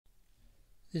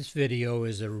This video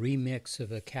is a remix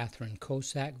of a Catherine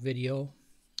Kosak video.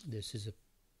 This is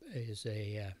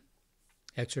a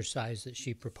exercise that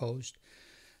she proposed.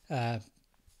 The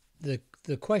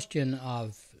question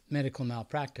of medical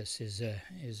malpractice is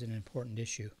an important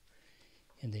issue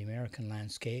in the American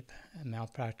landscape.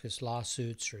 Malpractice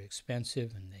lawsuits are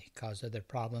expensive and they cause other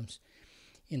problems.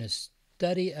 In a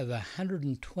study of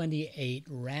 128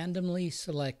 randomly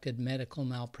selected medical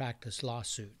malpractice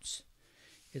lawsuits,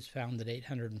 it's found that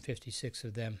 856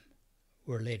 of them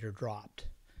were later dropped.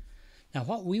 Now,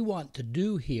 what we want to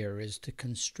do here is to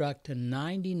construct a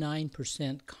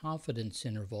 99% confidence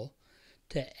interval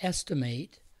to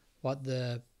estimate what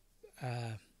the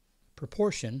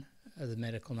proportion of the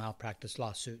medical malpractice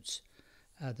lawsuits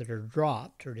that are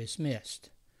dropped or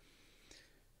dismissed.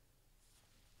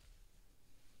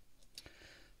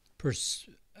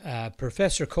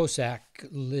 Professor Kosak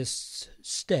lists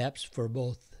steps for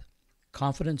both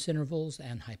confidence intervals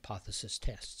and hypothesis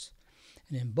tests.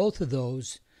 And in both of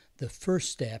those, the first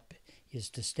step is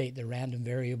to state the random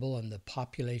variable and the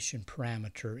population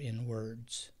parameter in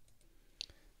words.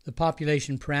 The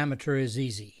population parameter is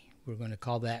easy. We're going to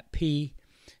call that P,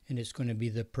 and it's going to be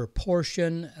the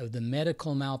proportion of the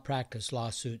medical malpractice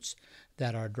lawsuits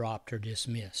that are dropped or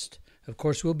dismissed. Of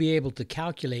course, we'll be able to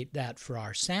calculate that for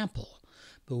our sample,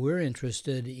 but we're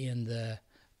interested in the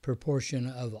proportion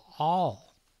of all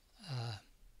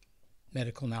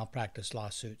medical malpractice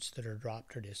lawsuits that are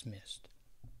dropped or dismissed.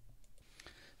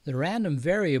 The random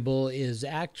variable is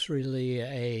actually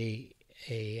a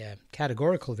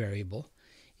categorical variable.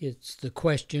 It's the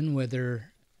question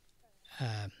whether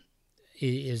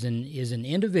is an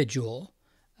individual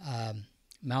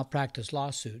malpractice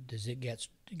lawsuit, does it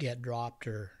get dropped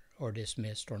or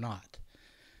dismissed or not?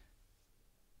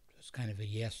 It's kind of a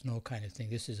yes-no kind of thing.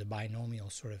 This is a binomial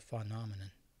sort of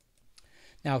phenomenon.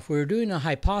 Now, if we were doing a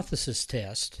hypothesis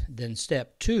test, then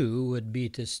step 2 would be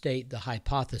to state the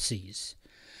hypotheses.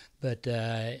 But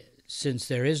since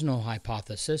there is no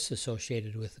hypothesis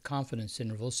associated with the confidence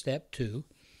interval, step 2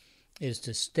 is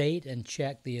to state and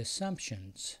check the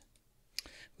assumptions.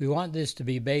 We want this to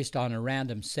be based on a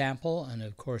random sample, and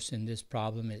of course in this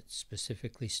problem it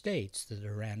specifically states that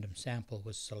a random sample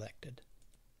was selected.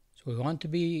 So we want to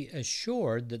be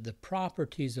assured that the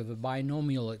properties of a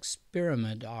binomial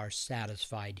experiment are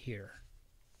satisfied here.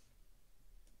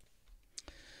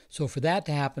 So for that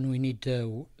to happen, we need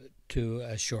to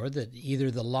assure that either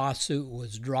the lawsuit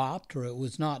was dropped or it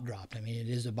was not dropped. I mean, it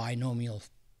is a binomial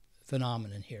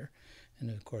phenomenon here, and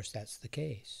of course that's the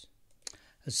case.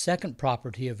 A second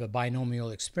property of a binomial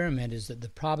experiment is that the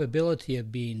probability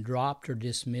of being dropped or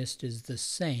dismissed is the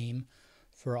same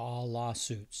for all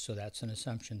lawsuits. So that's an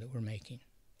assumption that we're making.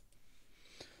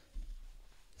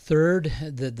 Third,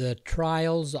 that the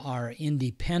trials are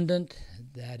independent.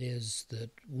 That is,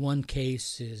 that one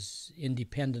case is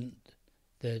independent,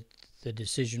 the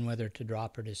decision whether to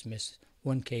drop or dismiss,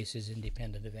 one case is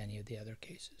independent of any of the other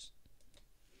cases.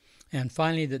 And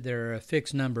finally, that there are a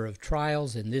fixed number of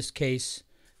trials. In this case,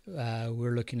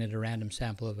 we're looking at a random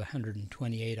sample of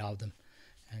 128 of them,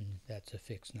 and that's a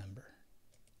fixed number.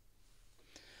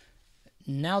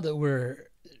 Now that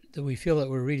we feel that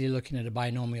we're really looking at a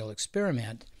binomial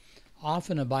experiment,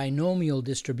 often a binomial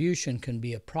distribution can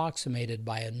be approximated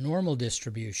by a normal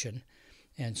distribution,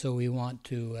 and so we want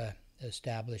to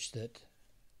establish that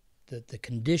the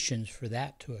conditions for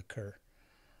that to occur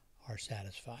are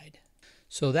satisfied.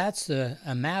 So that's a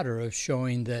matter of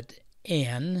showing that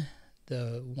n,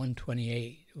 the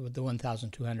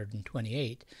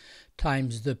 1,228,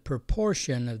 times the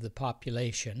proportion of the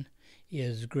population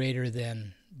is greater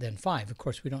than 5. Of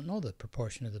course, we don't know the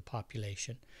proportion of the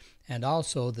population, and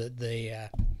also that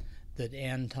that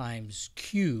n times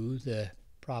q, the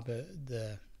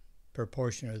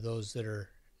proportion of those that are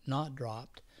not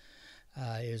dropped,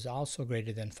 is also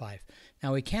greater than 5.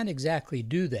 Now, we can't exactly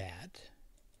do that,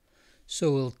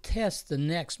 so we'll test the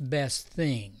next best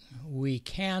thing. We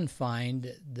can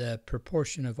find the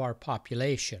proportion of our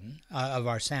population, of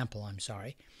our sample,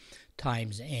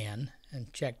 times n,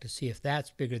 and check to see if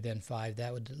that's bigger than 5.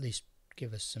 That would at least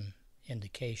give us some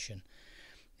indication.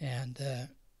 And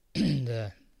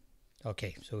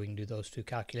okay, so we can do those two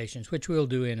calculations, which we'll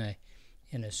do in a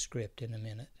script in a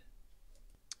minute.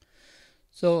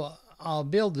 So I'll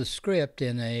build the script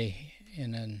in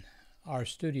an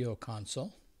RStudio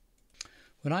console.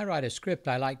 When I write a script,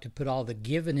 I like to put all the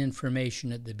given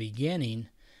information at the beginning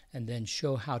and then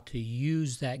show how to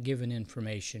use that given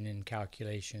information in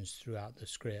calculations throughout the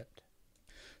script.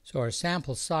 So our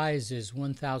sample size is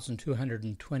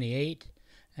 1,228,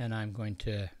 and I'm going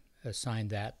to assign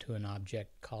that to an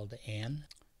object called n.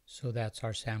 So that's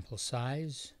our sample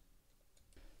size.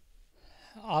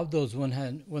 Of those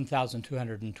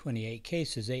 1,228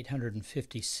 cases,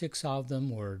 856 of them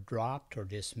were dropped or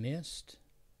dismissed.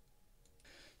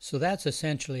 So that's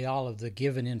essentially all of the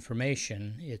given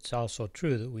information. It's also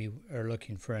true that we are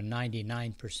looking for a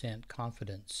 99%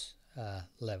 confidence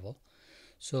level.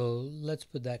 So let's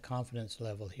put that confidence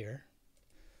level here.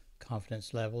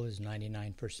 Confidence level is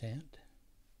 99%.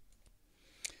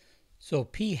 So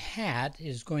p hat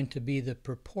is going to be the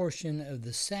proportion of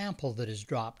the sample that is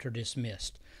dropped or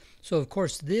dismissed. So of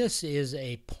course this is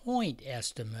a point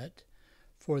estimate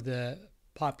for the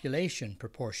population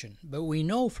proportion, but we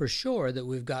know for sure that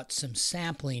we've got some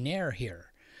sampling error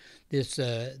here.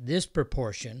 This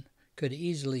proportion could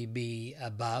easily be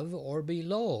above or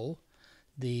below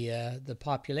the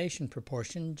population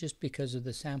proportion just because of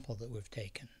the sample that we've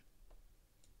taken.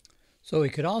 So we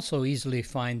could also easily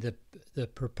find the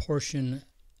proportion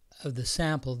of the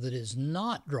sample that is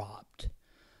not dropped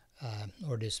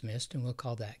or dismissed, and we'll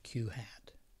call that Q hat.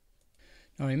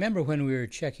 Now remember, when we were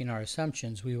checking our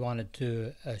assumptions, we wanted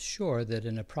to assure that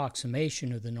an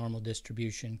approximation of the normal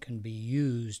distribution can be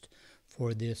used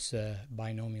for this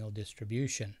binomial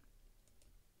distribution.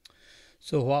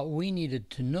 So what we needed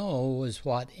to know was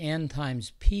what n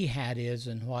times p hat is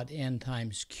and what n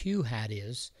times q hat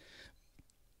is.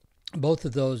 Both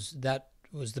of those, that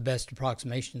was the best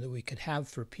approximation that we could have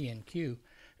for P and Q,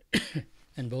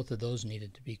 and both of those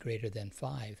needed to be greater than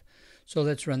 5. So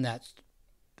let's run that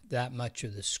much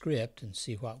of the script and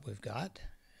see what we've got.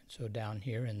 So down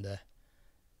here in the,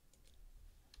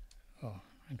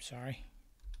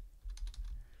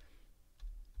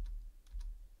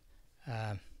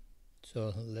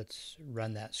 so let's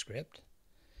run that script,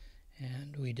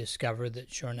 and we discover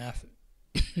that sure enough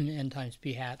n times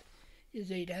p hat is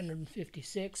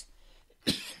 856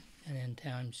 and n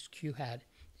times q hat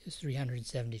is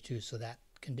 372, so that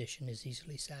condition is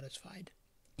easily satisfied.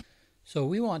 So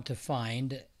we want to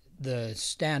find the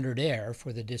standard error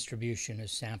for the distribution of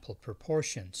sample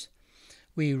proportions.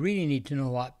 We really need to know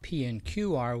what P and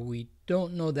Q are. We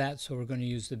don't know that, so we're going to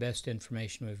use the best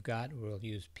information we've got. We'll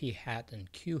use P hat and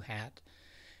Q hat,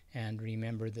 and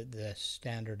remember that the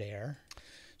standard error.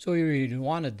 So we really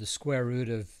wanted the square root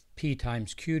of P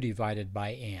times Q divided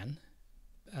by n.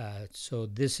 So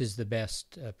this is the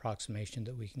best approximation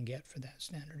that we can get for that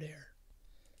standard error.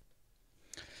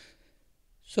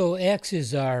 So x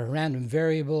is our random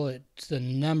variable. It's the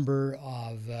number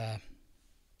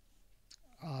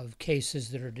of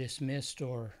cases that are dismissed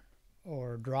or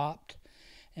dropped,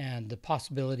 and the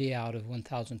possibility out of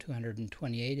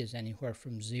 1,228 is anywhere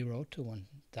from 0 to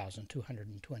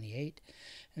 1,228,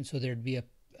 and so there'd be a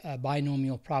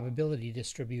binomial probability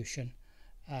distribution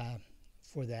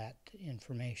for that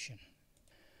information.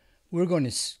 We're going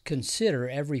to consider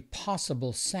every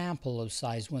possible sample of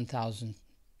size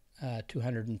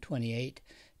 1,228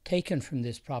 taken from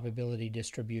this probability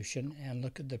distribution and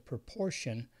look at the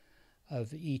proportion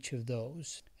of each of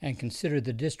those and consider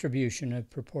the distribution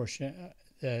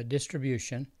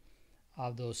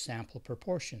of those sample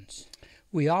proportions.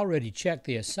 We already checked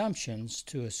the assumptions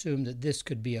to assume that this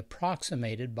could be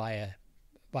approximated by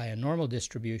a normal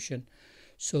distribution.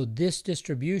 So this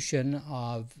distribution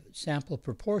of sample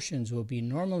proportions will be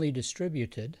normally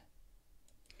distributed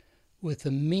with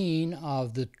a mean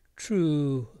of the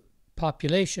true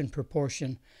population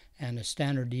proportion and a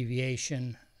standard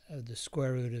deviation of the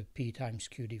square root of P times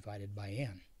Q divided by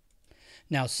n.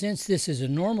 Now, since this is a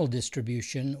normal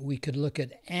distribution, we could look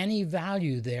at any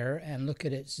value there and look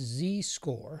at its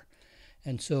z-score.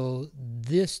 And so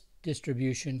this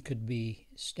distribution could be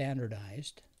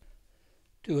standardized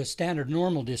to a standard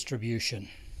normal distribution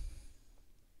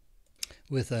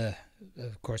with of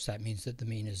course that means that the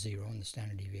mean is 0 and the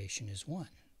standard deviation is 1.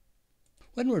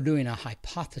 When we're doing a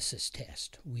hypothesis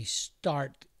test, we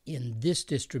start in this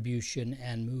distribution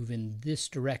and move in this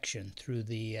direction through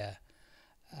the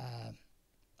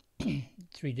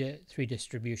three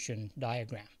distribution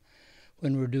diagram.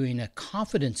 When we're doing a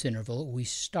confidence interval, we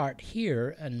start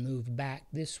here and move back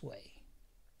this way.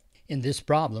 In this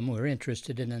problem, we're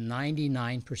interested in a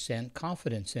 99%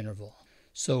 confidence interval.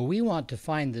 So we want to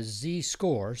find the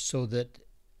z-score so that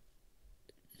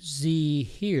z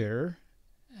here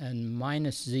and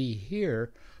minus z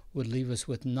here would leave us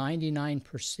with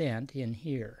 99% in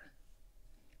here.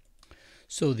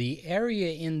 So the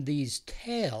area in these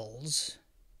tails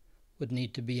would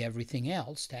need to be everything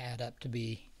else to add up to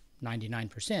be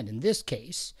 99%. In this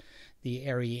case, the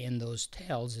area in those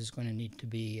tails is going to need to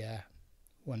be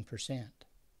 1%.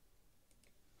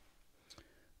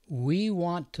 We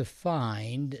want to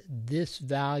find this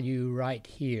value right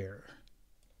here.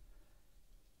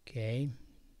 Okay,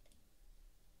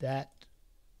 that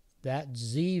that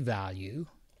z-value.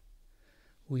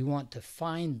 We want to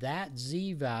find that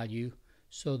z-value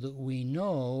so that we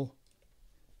know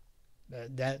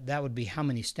that would be how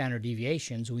many standard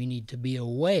deviations we need to be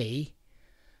away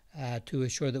to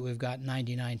assure that we've got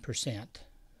 99%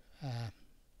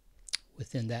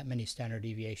 within that many standard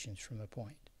deviations from a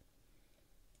point.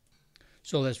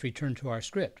 So let's return to our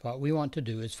script. What we want to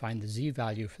do is find the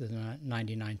z-value for the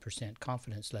 99%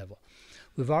 confidence level.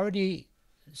 We've already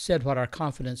said what our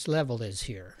confidence level is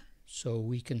here, so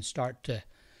we can start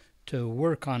to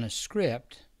work on a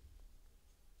script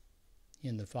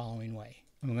in the following way.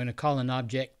 I'm going to call an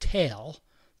object tail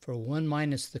for 1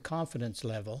 minus the confidence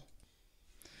level.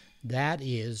 That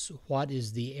is, what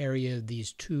is the area of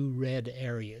these two red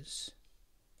areas.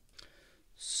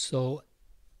 So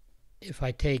if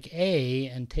I take A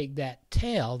and take that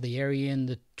tail, the area in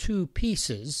the two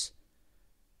pieces,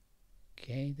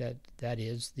 okay, that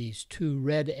is these two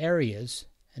red areas,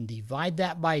 and divide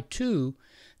that by 2,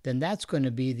 then that's going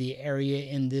to be the area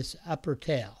in this upper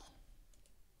tail.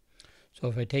 So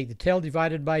if I take the tail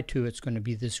divided by 2, it's going to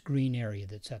be this green area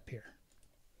that's up here.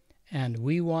 And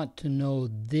we want to know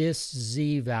this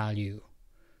z-value.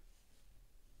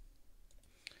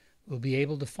 We'll be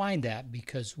able to find that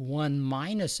because 1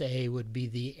 minus A would be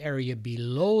the area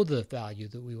below the value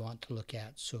that we want to look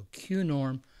at. So Q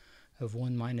norm of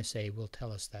 1 minus A will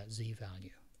tell us that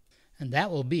z-value. And that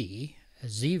will be, a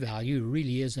z-value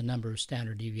really is a number of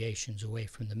standard deviations away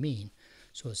from the mean.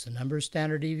 So it's the number of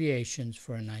standard deviations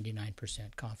for a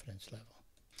 99% confidence level.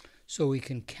 So we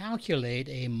can calculate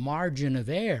a margin of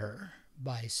error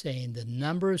by saying the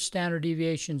number of standard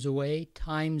deviations away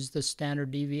times the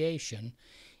standard deviation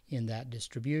in that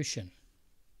distribution.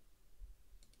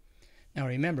 Now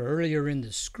remember, earlier in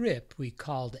the script we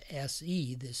called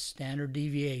SE, this standard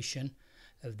deviation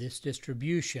of this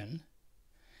distribution,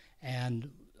 and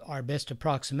our best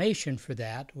approximation for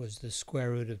that was the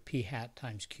square root of p hat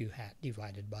times q hat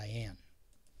divided by n.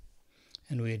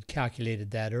 And we had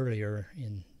calculated that earlier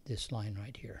in this line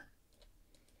right here.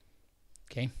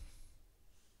 Okay?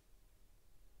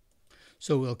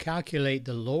 So we'll calculate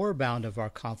the lower bound of our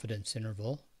confidence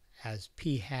interval as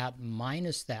p hat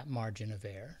minus that margin of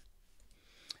error,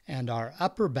 and our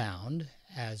upper bound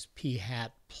as p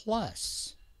hat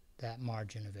plus that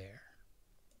margin of error.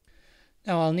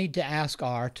 Now I'll need to ask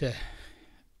R to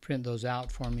print those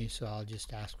out for me, so I'll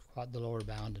just ask what the lower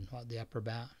bound and what the upper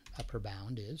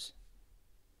bound is.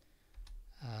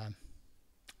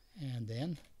 And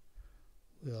then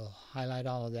we'll highlight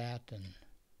all of that and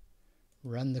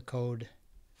run the code,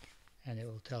 and it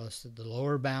will tell us that the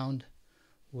lower bound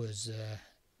was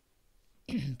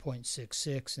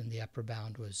 0.66 and the upper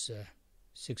bound was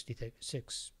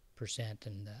 66%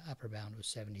 and the upper bound was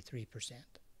 73%.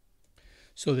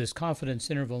 So this confidence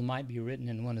interval might be written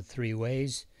in one of 3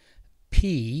 ways.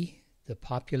 P, the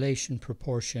population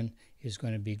proportion, is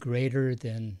going to be greater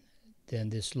than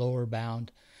this lower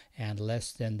bound and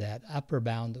less than that upper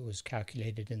bound that was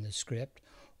calculated in the script.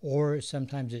 Or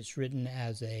sometimes it's written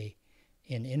as in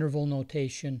interval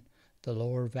notation, the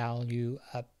lower value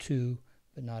up to,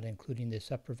 but not including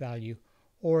this upper value.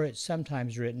 Or it's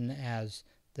sometimes written as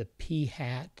the p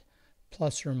hat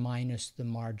plus or minus the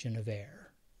margin of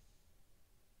error.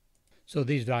 So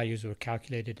these values were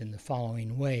calculated in the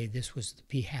following way. This was the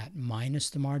p hat minus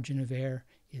the margin of error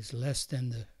is less than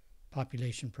the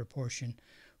population proportion,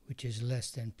 which is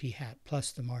less than p hat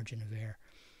plus the margin of error.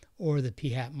 Or the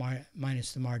p hat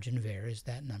minus the margin of error is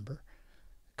that number,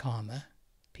 comma,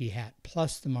 p hat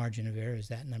plus the margin of error is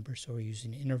that number, so we're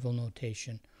using interval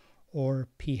notation, or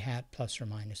p hat plus or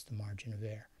minus the margin of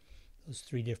error. Those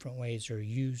 3 different ways are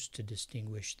used to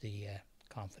distinguish the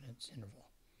confidence interval.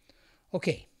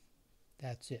 Okay,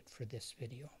 that's it for this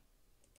video.